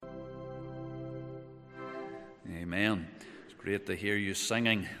Amen. It's great to hear you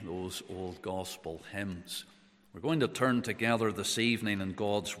singing those old gospel hymns. We're going to turn together this evening in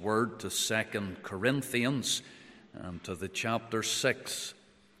God's Word to 2 Corinthians and to the chapter 6.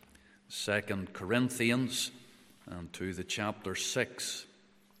 2 Corinthians and to the chapter 6.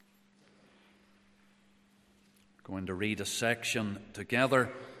 We're going to read a section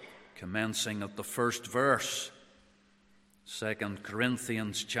together, commencing at the first verse. 2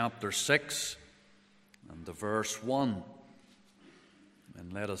 Corinthians chapter 6 and the verse 1.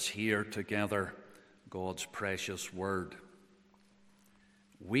 And let us hear together God's precious word.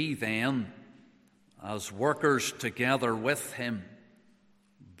 We then, as workers together with him,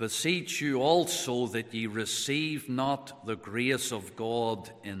 beseech you also that ye receive not the grace of God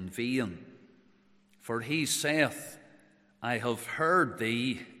in vain. For he saith, I have heard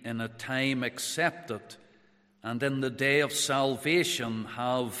thee in a time accepted, and in the day of salvation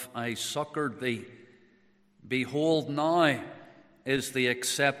have I succored thee. Behold, now is the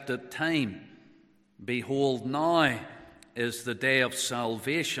accepted time. Behold, now is the day of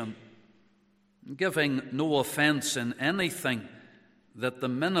salvation. Giving no offence in anything, that the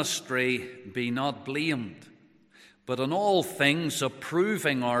ministry be not blamed, but in all things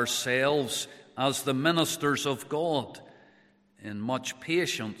approving ourselves as the ministers of God, in much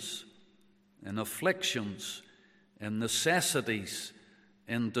patience, in afflictions, in necessities,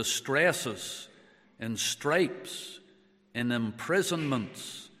 in distresses, in stripes, in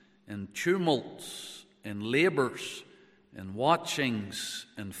imprisonments, in tumults, in labours, in watchings,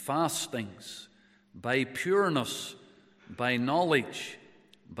 in fastings, by pureness, by knowledge,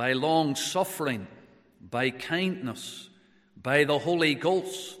 by long suffering, by kindness, by the Holy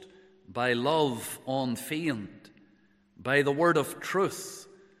Ghost, by love unfeigned, by the word of truth,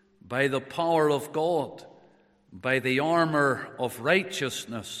 by the power of God, by the armour of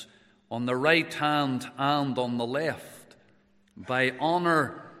righteousness, on the right hand and on the left, by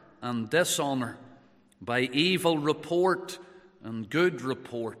honour and dishonour, by evil report and good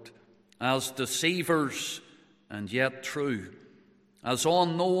report, as deceivers and yet true, as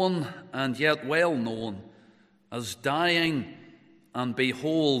unknown and yet well known, as dying and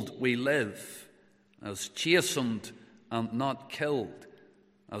behold we live, as chastened and not killed,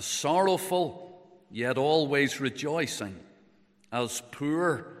 as sorrowful yet always rejoicing, as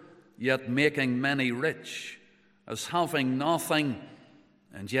poor yet making many rich, as having nothing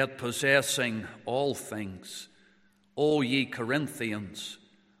and yet possessing all things. O ye Corinthians,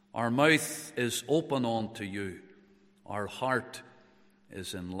 our mouth is open unto you, our heart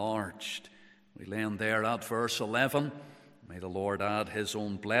is enlarged. We end there at verse 11. May the Lord add his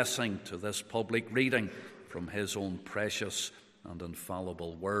own blessing to this public reading from his own precious and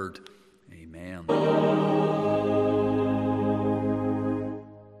infallible word. Amen.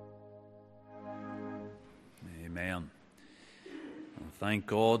 Amen. And thank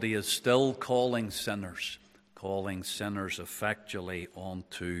God he is still calling sinners effectually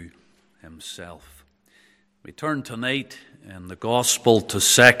unto himself. We turn tonight in the Gospel to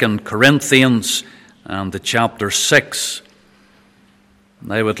 2 Corinthians and the chapter 6.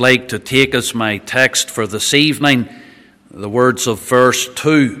 And I would like to take as my text for this evening the words of verse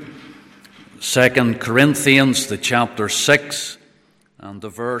 2. 2 Corinthians, the chapter 6 and the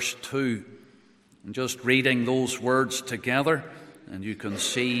verse 2. And just reading those words together, and you can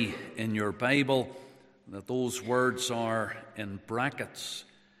see in your Bible that those words are in brackets.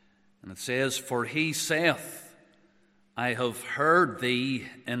 And it says, For he saith, I have heard thee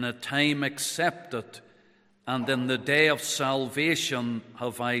in a time accepted, and in the day of salvation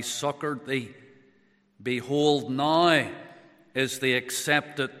have I succored thee. Behold, now is the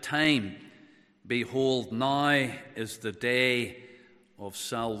accepted time. Behold, now is the day of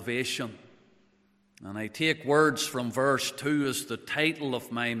salvation. And I take words from verse 2 as the title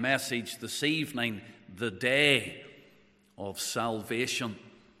of my message this evening, The Day of Salvation.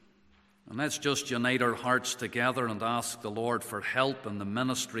 And let's just unite our hearts together and ask the Lord for help in the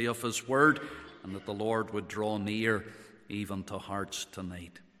ministry of his word, and that the Lord would draw near even to hearts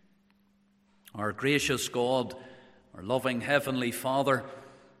tonight. Our gracious God, our loving Heavenly Father,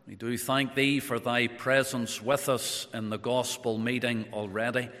 we do thank thee for thy presence with us in the gospel meeting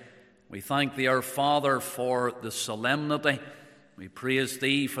already. We thank thee, our Father, for the solemnity. We praise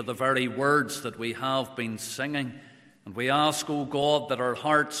thee for the very words that we have been singing. And we ask, O God, that our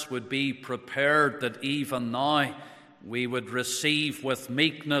hearts would be prepared, that even now we would receive with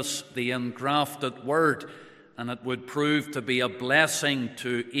meekness the engrafted word, and it would prove to be a blessing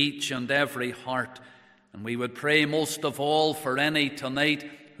to each and every heart. And we would pray most of all for any tonight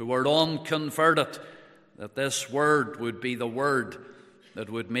who are unconverted, that this word would be the word that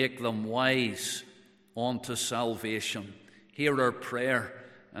would make them wise unto salvation. Hear our prayer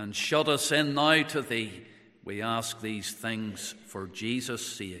and shut us in now to Thee. We ask these things for Jesus'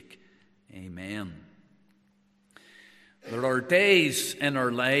 sake. Amen. There are days in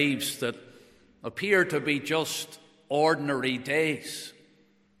our lives that appear to be just ordinary days.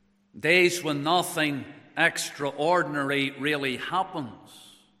 Days when nothing extraordinary really happens.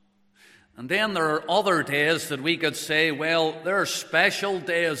 And then there are other days that we could say, well, they're special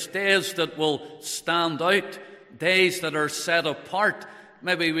days, days that will stand out, days that are set apart.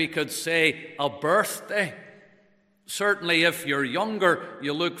 Maybe we could say a birthday. Certainly if you're younger,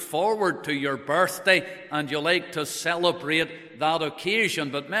 you look forward to your birthday and you like to celebrate that occasion.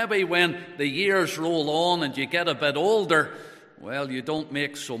 But maybe when the years roll on and you get a bit older, well, you don't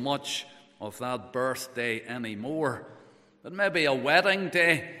make so much of that birthday anymore. But maybe a wedding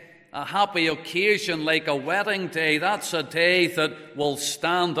day, a happy occasion like a wedding day, that's a day that will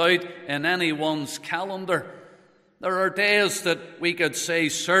stand out in anyone's calendar. There are days that we could say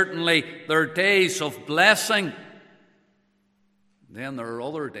certainly they're days of blessing. Then there are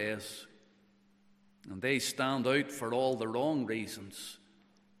other days, and they stand out for all the wrong reasons.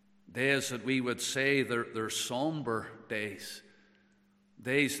 Days that we would say they're somber days.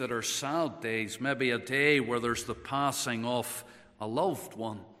 Days that are sad days. Maybe a day where there's the passing of a loved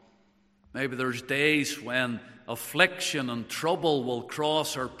one. Maybe there's days when affliction and trouble will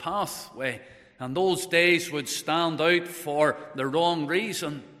cross our pathway, and those days would stand out for the wrong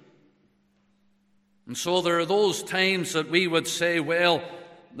reason. And so there are those times that we would say, well,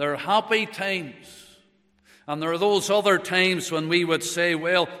 they're happy times. And there are those other times when we would say,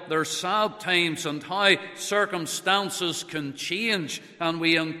 well, they're sad times, and how circumstances can change, and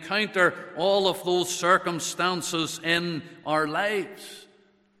we encounter all of those circumstances in our lives.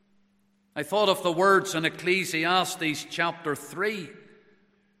 I thought of the words in Ecclesiastes chapter 3,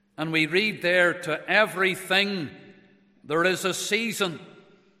 and we read there, to everything there is a season,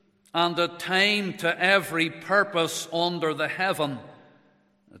 and a time to every purpose under the heaven,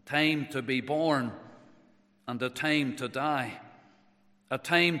 a time to be born and a time to die, a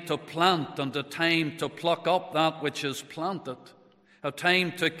time to plant and a time to pluck up that which is planted, a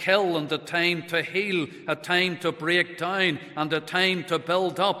time to kill and a time to heal, a time to break down and a time to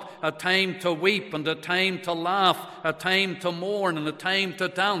build up, a time to weep and a time to laugh, a time to mourn and a time to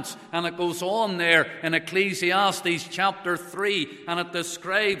dance. And it goes on there in Ecclesiastes chapter 3, and it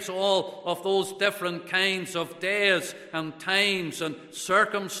describes all of those different kinds of days and times and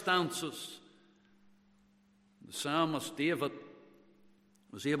circumstances. The psalmist David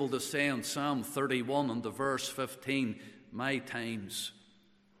was able to say in Psalm 31 and the verse 15, my times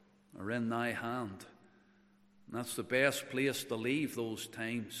are in thy hand. And that's the best place to leave those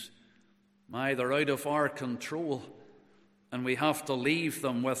times. They're out of our control, and we have to leave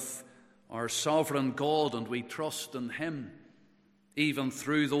them with our sovereign God, and we trust in Him, even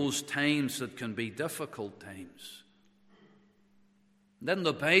through those times that can be difficult times. And in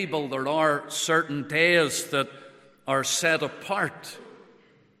the Bible, there are certain days that are set apart.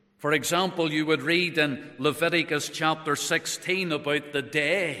 For example, you would read in Leviticus chapter 16 about the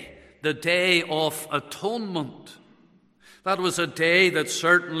Day of Atonement. That was a day that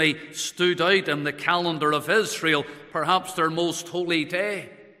certainly stood out in the calendar of Israel, perhaps their most holy day.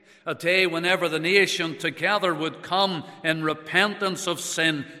 A day whenever the nation together would come in repentance of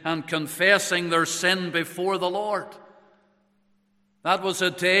sin and confessing their sin before the Lord. That was a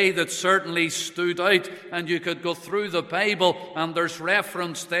day that certainly stood out, and you could go through the Bible and there's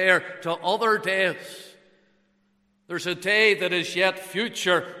reference there to other days. There's a day that is yet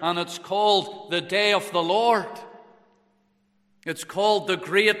future, and it's called the Day of the Lord. It's called the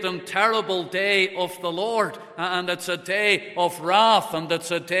great and terrible day of the Lord, and it's a day of wrath, and it's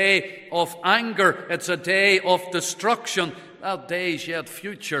a day of anger, it's a day of destruction. That day is yet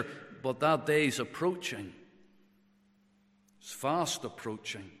future, but that day is approaching. It's fast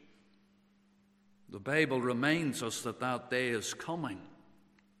approaching. The Bible reminds us that that day is coming.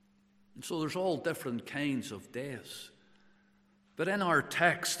 And so there's all different kinds of days. But in our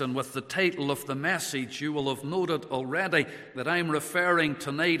text and with the title of the message, you will have noted already that I'm referring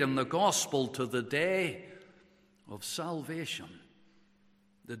tonight in the gospel to the day of salvation.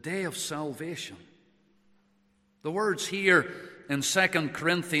 The day of salvation. The words here in 2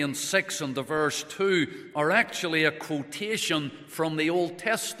 Corinthians 6 and the verse 2 are actually a quotation from the Old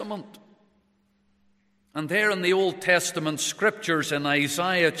Testament. And there in the Old Testament scriptures in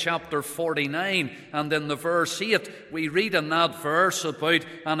Isaiah chapter 49 and in the verse 8, we read in that verse about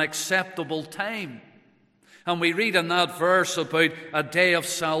an acceptable time. And we read in that verse about a day of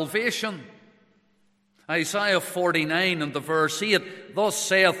salvation. Isaiah 49 and the verse 8, thus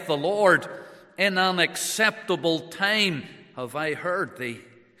saith the Lord, In an acceptable time have I heard thee,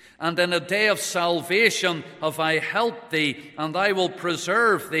 and in a day of salvation have I helped thee, and I will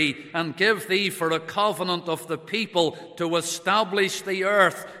preserve thee, and give thee for a covenant of the people, to establish the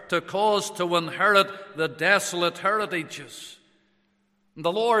earth, to cause to inherit the desolate heritages.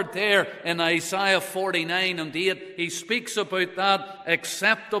 The Lord there in Isaiah 49 and 8, he speaks about that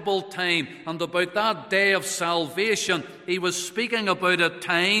acceptable time and about that day of salvation. He was speaking about a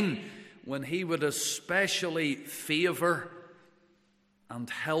time when he would especially favor and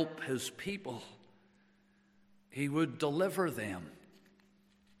help his people. He would deliver them.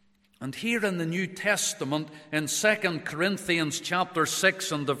 And here in the New Testament, in 2 Corinthians chapter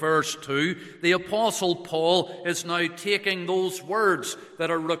 6 and the verse 2, the Apostle Paul is now taking those words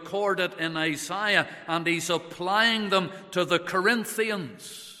that are recorded in Isaiah and he's applying them to the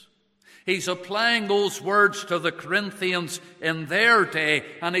Corinthians. He's applying those words to the Corinthians in their day,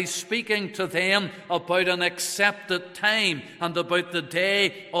 and he's speaking to them about an accepted time and about the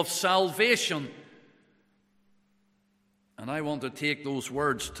day of salvation. And I want to take those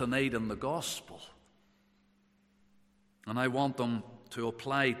words tonight in the gospel, and I want them to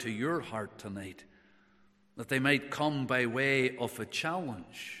apply to your heart tonight, that they might come by way of a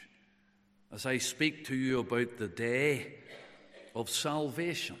challenge as I speak to you about the day of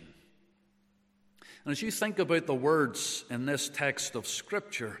salvation. And as you think about the words in this text of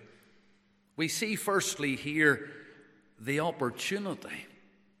Scripture, we see firstly here the opportunity,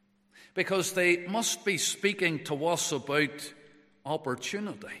 because they must be speaking to us about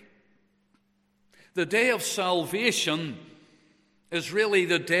opportunity. The day of salvation is really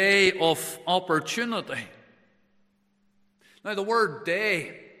the day of opportunity. Now, the word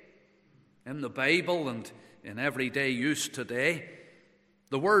day in the Bible and in everyday use today,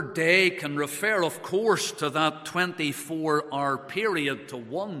 the word day can refer, of course, to that 24-hour period, to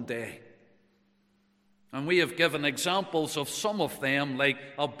one day. And we have given examples of some of them, like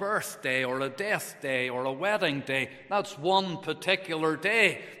a birthday or a death day or a wedding day. That's one particular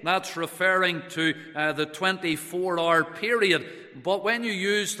day. That's referring to the 24-hour period. But when you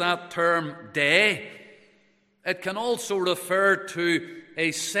use that term day, it can also refer to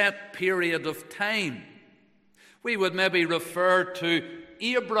a set period of time. We would maybe refer to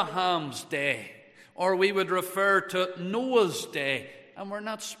Abraham's day, or we would refer to Noah's day. And we're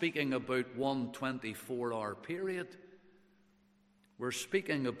not speaking about one 24-hour period. We're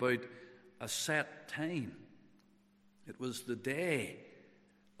speaking about a set time. It was the day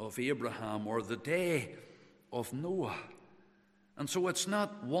of Abraham or the day of Noah. And so it's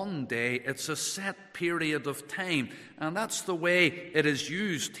not one day, it's a set period of time. And that's the way it is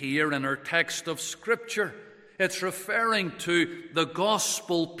used here in our text of Scripture. It's referring to the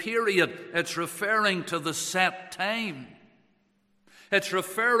gospel period. It's referring to the set time. It's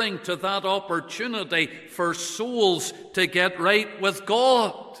referring to that opportunity for souls to get right with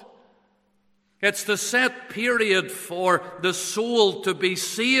God. It's the set period for the soul to be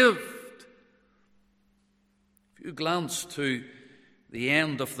saved. If you glance to the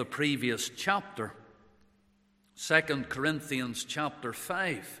end of the previous chapter, 2 Corinthians chapter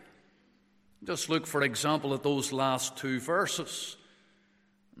 5, just look, for example, at those last two verses.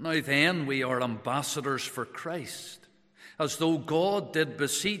 Now then, we are ambassadors for Christ. As though God did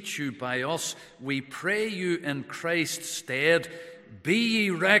beseech you by us, we pray you in Christ's stead, be ye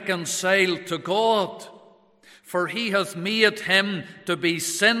reconciled to God. For he hath made him to be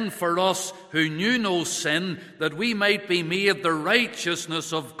sin for us who knew no sin, that we might be made the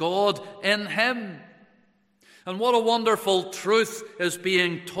righteousness of God in him. And what a wonderful truth is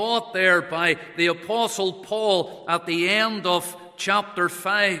being taught there by the Apostle Paul at the end of chapter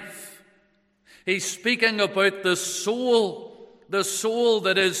 5. He's speaking about the soul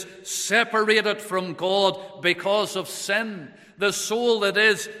that is separated from God because of sin, the soul that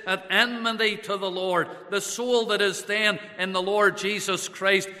is at enmity to the Lord, the soul that is then in the Lord Jesus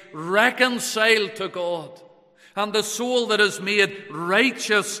Christ reconciled to God, and the soul that is made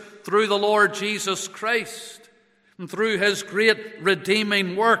righteous through the Lord Jesus Christ and through his great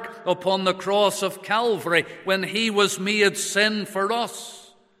redeeming work upon the cross of Calvary when he was made sin for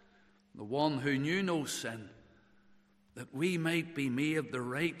us. The one who knew no sin, that we might be made the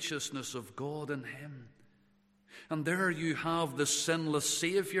righteousness of God in him. And there you have the sinless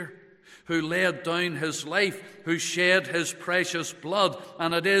Savior who laid down his life, who shed his precious blood,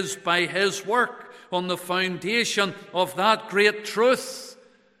 and it is by his work on the foundation of that great truth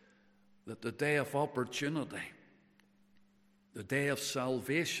that the day of opportunity, the day of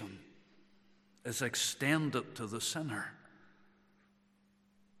salvation, is extended to the sinner.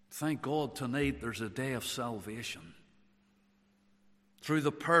 Thank God tonight there's a day of salvation. through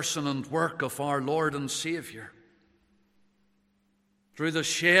the person and work of our Lord and Saviour. Through the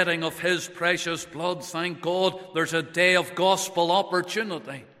shedding of His precious blood, thank God, there's a day of gospel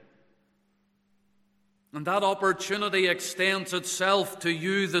opportunity. And that opportunity extends itself to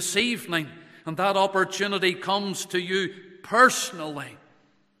you this evening. And that opportunity comes to you personally.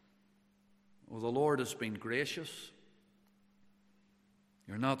 Oh, the Lord has been gracious.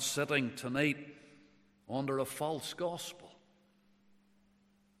 You're not sitting tonight under a false gospel.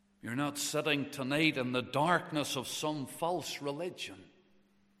 You're not sitting tonight in the darkness of some false religion.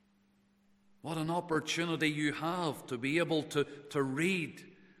 What an opportunity you have to be able to read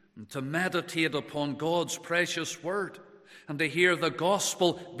and to meditate upon God's precious word and to hear the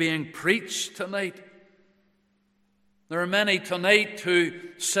gospel being preached tonight. There are many tonight who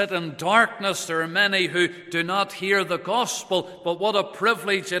sit in darkness. There are many who do not hear the gospel. But what a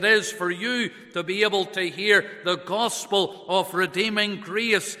privilege it is for you to be able to hear the gospel of redeeming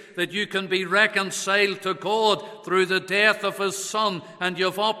grace, that you can be reconciled to God through the death of His Son, and you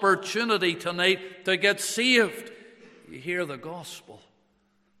have opportunity tonight to get saved. You hear the gospel.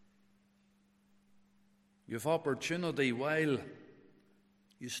 You have opportunity while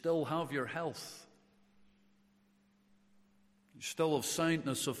you still have your health. You still have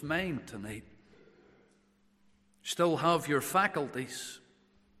soundness of mind tonight. You still have your faculties.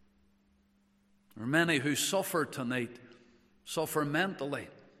 There are many who suffer tonight, suffer mentally,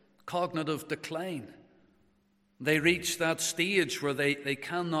 cognitive decline. They reach that stage where they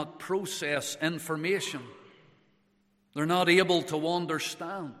cannot process information. They're not able to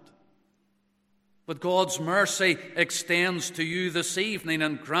understand. But God's mercy extends to you this evening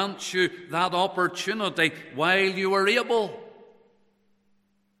and grants you that opportunity while you are able.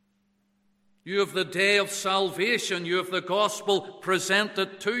 You have the day of salvation. You have the gospel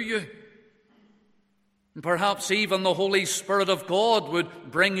presented to you. And perhaps even the Holy Spirit of God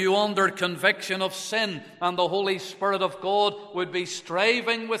would bring you under conviction of sin, and the Holy Spirit of God would be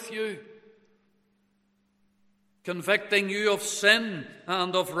striving with you, convicting you of sin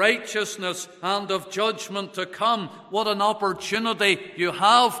and of righteousness and of judgment to come. What an opportunity you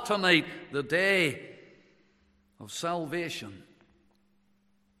have tonight, the day of salvation.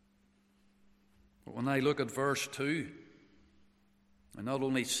 But when I look at verse 2, I not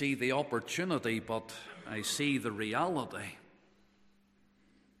only see the opportunity, but I see the reality.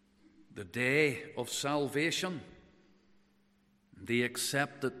 The day of salvation, the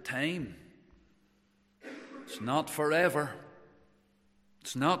accepted time. It's not forever.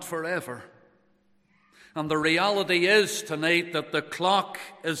 It's not forever. And the reality is tonight that the clock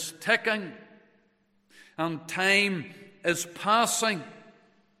is ticking and time is passing.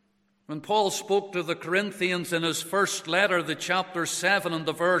 When Paul spoke to the Corinthians in his first letter, the chapter 7 and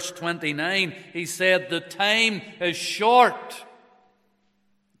the verse 29, he said, the time is short.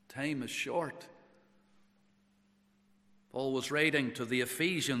 Time is short. Paul was writing to the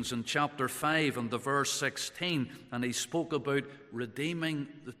Ephesians in chapter 5 and the verse 16, and he spoke about redeeming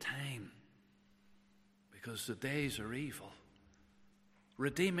the time because the days are evil.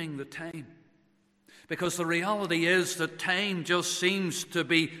 Redeeming the time. Because the reality is that time just seems to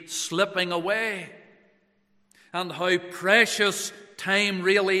be slipping away. And how precious time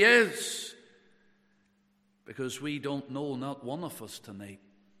really is. Because we don't know, not one of us tonight,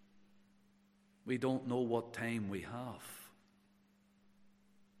 we don't know what time we have.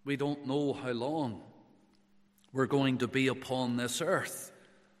 We don't know how long we're going to be upon this earth.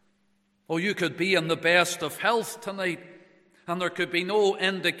 Oh, you could be in the best of health tonight, and there could be no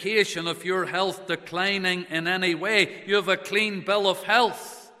indication of your health declining in any way. You have a clean bill of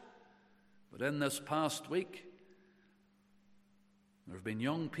health. But in this past week, there have been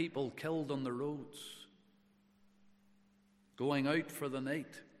young people killed on the roads, going out for the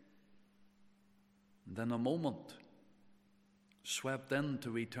night, and in a moment, swept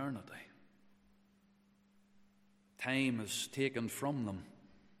into eternity. Time is taken from them.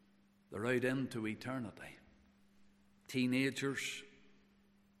 They're out into eternity. Teenagers,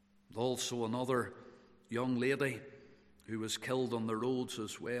 and also another young lady who was killed on the roads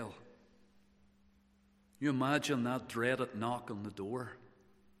as well. You imagine that dreaded knock on the door.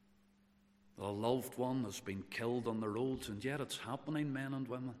 A loved one has been killed on the roads, and yet it's happening, men and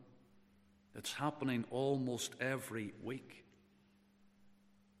women. It's happening almost every week.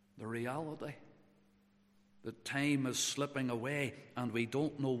 The reality that time is slipping away, and we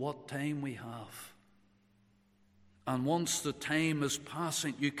don't know what time we have. And once the time is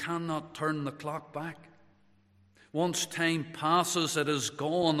passing, you cannot turn the clock back. Once time passes, it is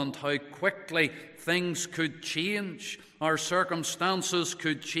gone, and how quickly things could change. Our circumstances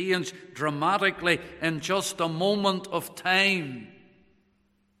could change dramatically in just a moment of time.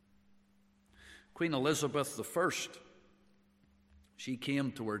 Queen Elizabeth I, she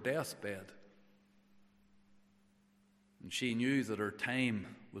came to her deathbed, and she knew that her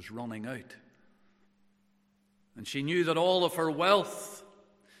time was running out. And she knew that all of her wealth,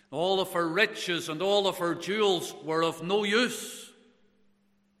 all of her riches, and all of her jewels were of no use.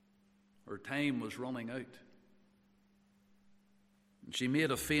 Her time was running out. And she made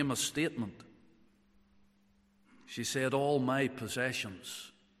a famous statement. She said, "All my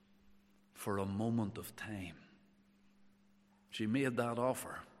possessions for a moment of time." She made that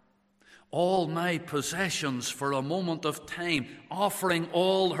offer. All my possessions for a moment of time, offering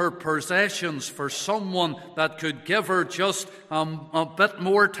all her possessions for someone that could give her just a bit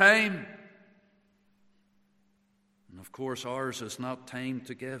more time. And of course, ours is not time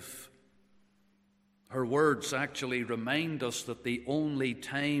to give. Her words actually remind us that the only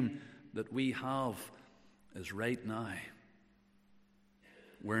time that we have is right now.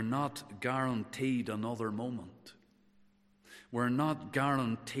 We're not guaranteed another moment. We're not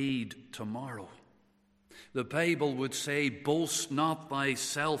guaranteed tomorrow. The Bible would say, "Boast not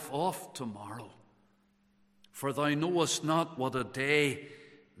thyself of tomorrow, for thou knowest not what a day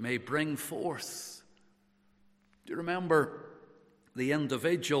may bring forth." Do you remember the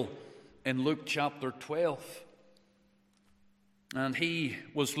individual in Luke chapter 12? And he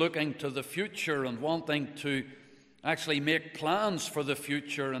was looking to the future and wanting to actually make plans for the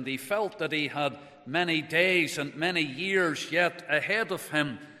future, and he felt that he had many days and many years yet ahead of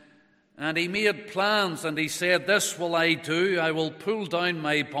him. And he made plans, and he said, "This will I do. I will pull down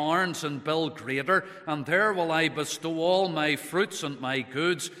my barns and build greater, and there will I bestow all my fruits and my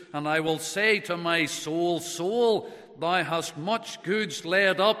goods. And I will say to my soul, Soul, thou hast much goods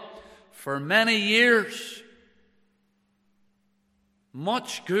laid up for many years."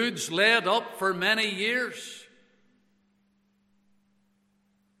 Much goods laid up for many years.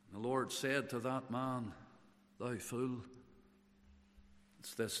 The Lord said to that man, "Thou fool,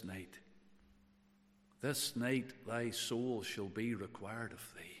 it's this night. This night thy soul shall be required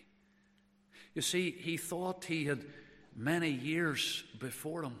of thee." You see, he thought he had many years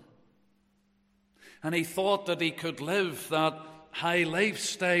before him. And he thought that he could live that high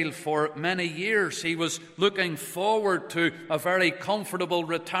lifestyle for many years. He was looking forward to a very comfortable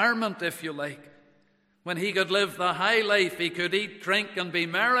retirement, if you like. When he could live the high life, he could eat, drink, and be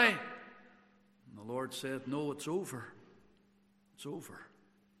merry. And the Lord said, "No, it's over. It's over.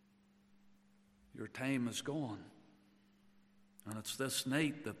 Your time is gone. And it's this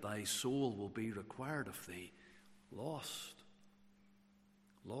night that thy soul will be required of thee, lost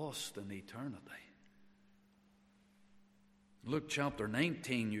in eternity." Luke chapter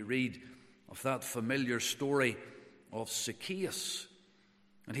 19, you read of that familiar story of Zacchaeus.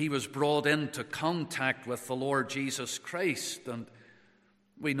 And he was brought into contact with the Lord Jesus Christ. And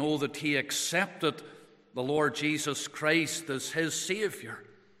we know that he accepted the Lord Jesus Christ as his Savior.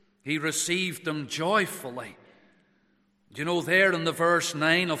 He received him joyfully. Do you know, there in the verse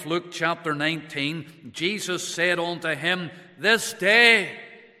 9 of Luke chapter 19, Jesus said unto him, "This day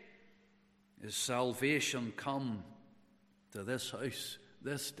is salvation come to this house."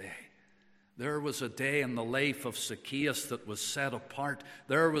 This day. There was a day in the life of Zacchaeus that was set apart.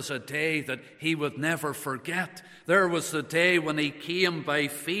 There was a day that he would never forget. There was the day when he came by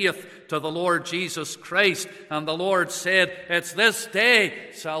faith to the Lord Jesus Christ, and the Lord said, "It's this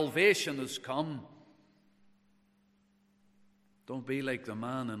day salvation has come." Don't be like the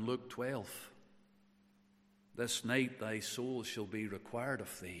man in Luke 12. "This night thy soul shall be required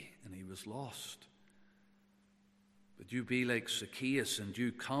of thee," and he was lost. But you be like Zacchaeus, and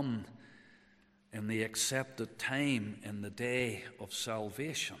you come in the accepted time, in the day of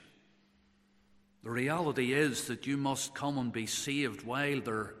salvation. The reality is that you must come and be saved while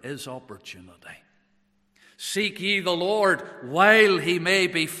there is opportunity. "Seek ye the Lord while he may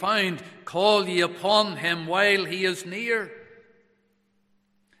be found. Call ye upon him while he is near."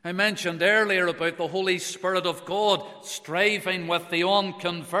 I mentioned earlier about the Holy Spirit of God striving with the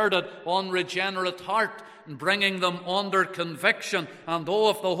unconverted, unregenerate heart, and bringing them under conviction. And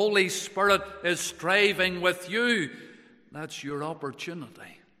if the Holy Spirit is striving with you, that's your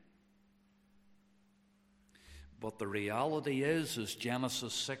opportunity. But the reality is, as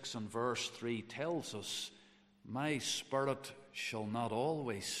Genesis 6 and verse 3 tells us, "My spirit shall not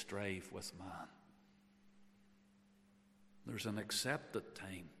always strive with man." There's an accepted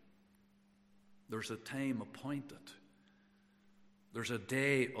time. There's a time appointed. There's a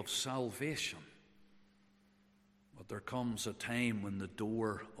day of salvation. But there comes a time when the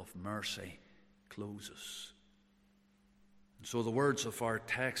door of mercy closes. And so the words of our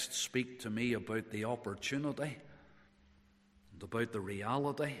text speak to me about the opportunity and about the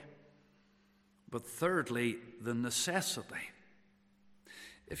reality, but thirdly, the necessity.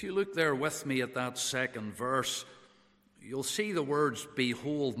 If you look there with me at that second verse, you'll see the words,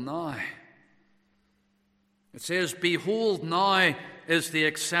 behold now. It says, behold now is the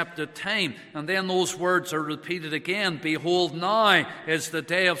accepted time. And then those words are repeated again. Behold now is the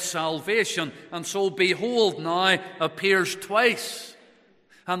day of salvation. And so behold now appears twice.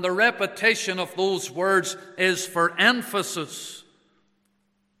 And the repetition of those words is for emphasis.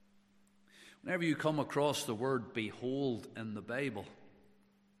 Whenever you come across the word behold in the Bible,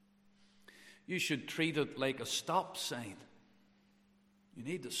 you should treat it like a stop sign. You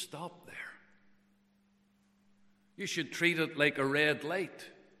need to stop there. You should treat it like a red light.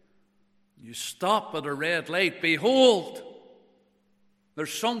 You stop at a red light. Behold,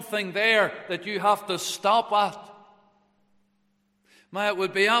 there's something there that you have to stop at. It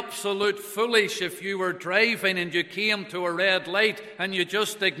would be absolute foolish if you were driving and you came to a red light and you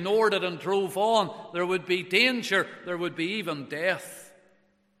just ignored it and drove on. There would be danger. There would be even death.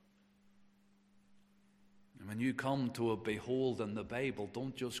 And when you come to a behold in the Bible,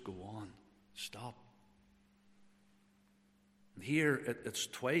 don't just go on. Stop. Here it's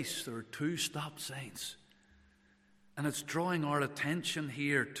twice. There are two stop signs. And it's drawing our attention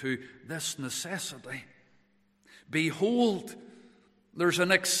here to this necessity. Behold, there's an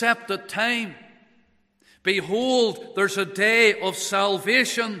accepted time. Behold, there's a day of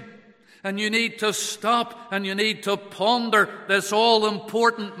salvation. And you need to stop and you need to ponder this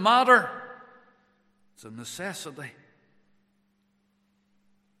all-important matter. It's a necessity.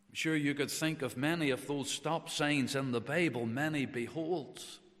 I'm sure you could think of many of those stop signs in the Bible, many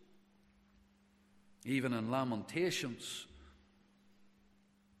beholds. Even in Lamentations,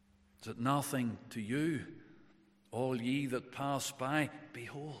 is it nothing to you, all ye that pass by?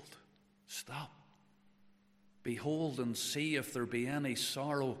 Behold, stop. Behold and see if there be any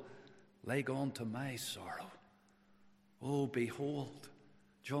sorrow, leg on to my sorrow. Oh, behold,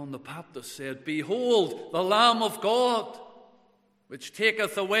 John the Baptist said, behold, the Lamb of God, which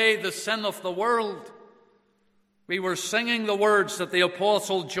taketh away the sin of the world. We were singing the words that the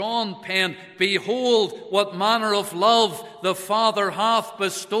Apostle John penned, behold, what manner of love the Father hath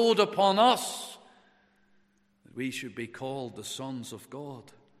bestowed upon us, that we should be called the sons of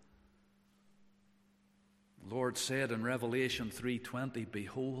God. The Lord said in Revelation 3:20,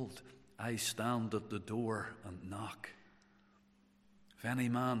 behold, I stand at the door and knock. If any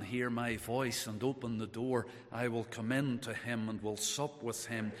man hear my voice and open the door, I will come in to him and will sup with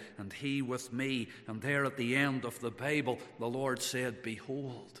him and he with me. And there at the end of the Bible, the Lord said,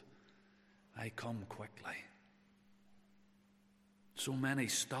 behold, I come quickly. So many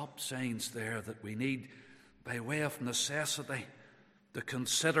stop signs there that we need, by way of necessity, to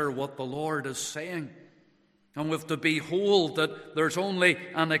consider what the Lord is saying. And we're to behold that there's only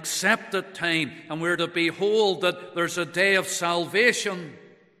an accepted time, and we're to behold that there's a day of salvation.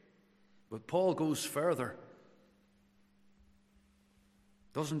 But Paul goes further.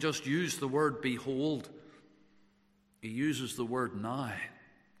 Doesn't just use the word behold, he uses the word now.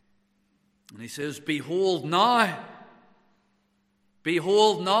 And he says, behold now.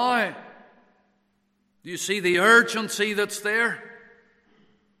 Behold now. Do you see the urgency that's there?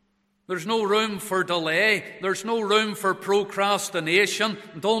 There's no room for delay. There's no room for procrastination.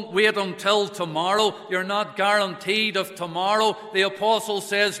 Don't wait until tomorrow. You're not guaranteed of tomorrow. The apostle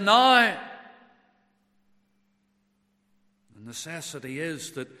says now. The necessity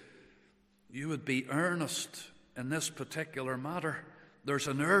is that you would be earnest in this particular matter. There's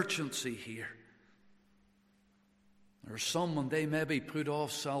an urgency here. There's someone, they maybe put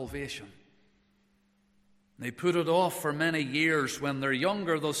off salvation. They put it off for many years. When they're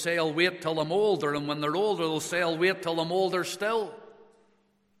younger, they'll say, I'll wait till I'm older. And when they're older, they'll say, I'll wait till I'm older still.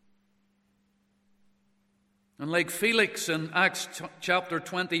 And like Felix in Acts chapter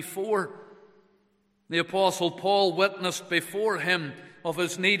 24, the Apostle Paul witnessed before him of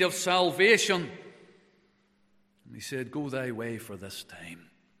his need of salvation. And he said, go thy way for this time.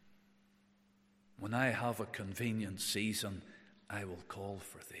 When I have a convenient season, I will call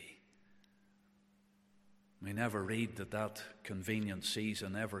for thee. We never read that convenient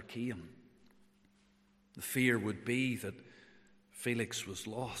season ever came. The fear would be that Felix was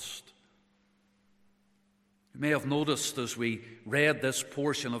lost. You may have noticed as we read this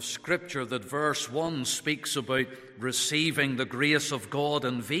portion of Scripture that verse 1 speaks about receiving the grace of God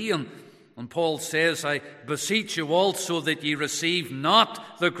in vain. And Paul says, I beseech you also that ye receive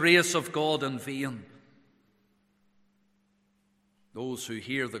not the grace of God in vain. Those who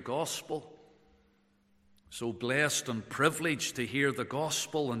hear the gospel, so blessed and privileged to hear the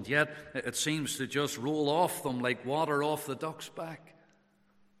gospel, and yet it seems to just roll off them like water off the duck's back.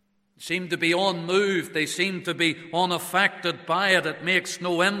 seem to be unmoved. They seem to be unaffected by it. It makes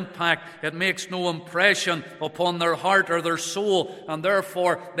no impact. It makes no impression upon their heart or their soul, and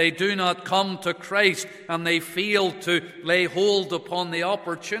therefore they do not come to Christ, and they fail to lay hold upon the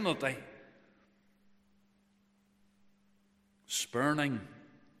opportunity. Spurning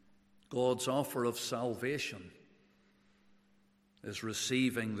God's offer of salvation is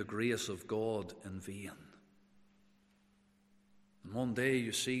receiving the grace of God in vain. And one day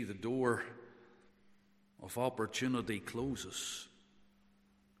you see the door of opportunity closes,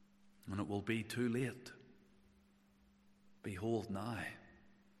 and it will be too late. Behold now.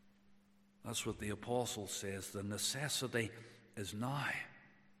 That's what the apostle says. The necessity is now.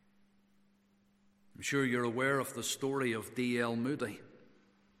 I'm sure you're aware of the story of D.L. Moody.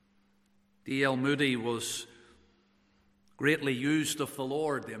 D.L. Moody was greatly used of the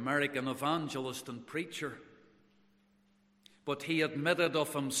Lord, the American evangelist and preacher. But he admitted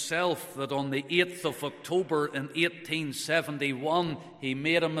of himself that on the 8th of October in 1871, he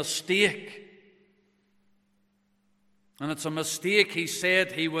made a mistake. And it's a mistake he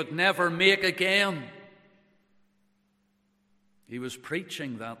said he would never make again. He was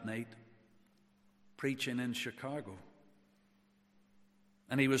preaching that night, preaching in Chicago.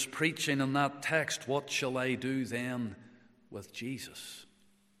 And he was preaching in that text, "What shall I do then with Jesus?"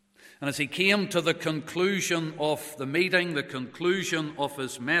 And as he came to the conclusion of the meeting, the conclusion of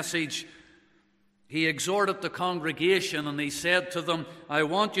his message, he exhorted the congregation and he said to them, "I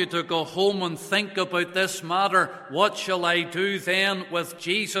want you to go home and think about this matter. What shall I do then with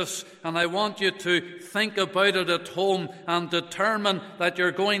Jesus? And I want you to think about it at home and determine that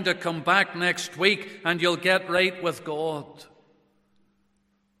you're going to come back next week and you'll get right with God."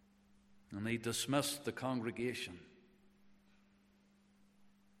 And he dismissed the congregation.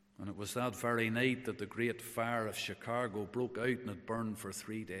 And it was that very night that the great fire of Chicago broke out, and it burned for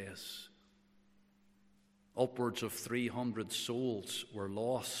 3 days. Upwards of 300 souls were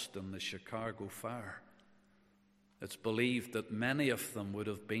lost in the Chicago fire. It's believed that many of them would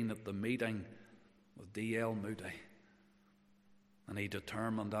have been at the meeting with D.L. Moody. And he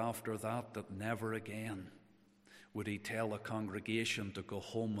determined after that that never again would he tell a congregation to go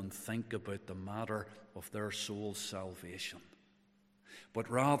home and think about the matter of their soul's salvation. But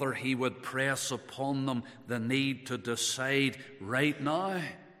rather he would press upon them the need to decide right now.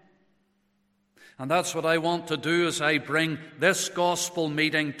 And that's what I want to do as I bring this gospel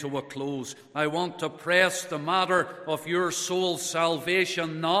meeting to a close. I want to press the matter of your soul's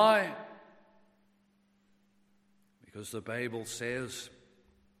salvation now. Because the Bible says,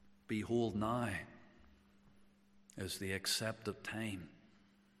 "Behold now is the accepted time,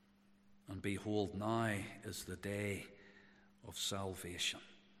 and behold now is the day of salvation."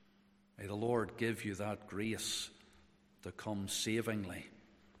 May the Lord give you that grace to come savingly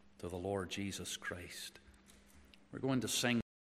to the Lord Jesus Christ. We're going to sing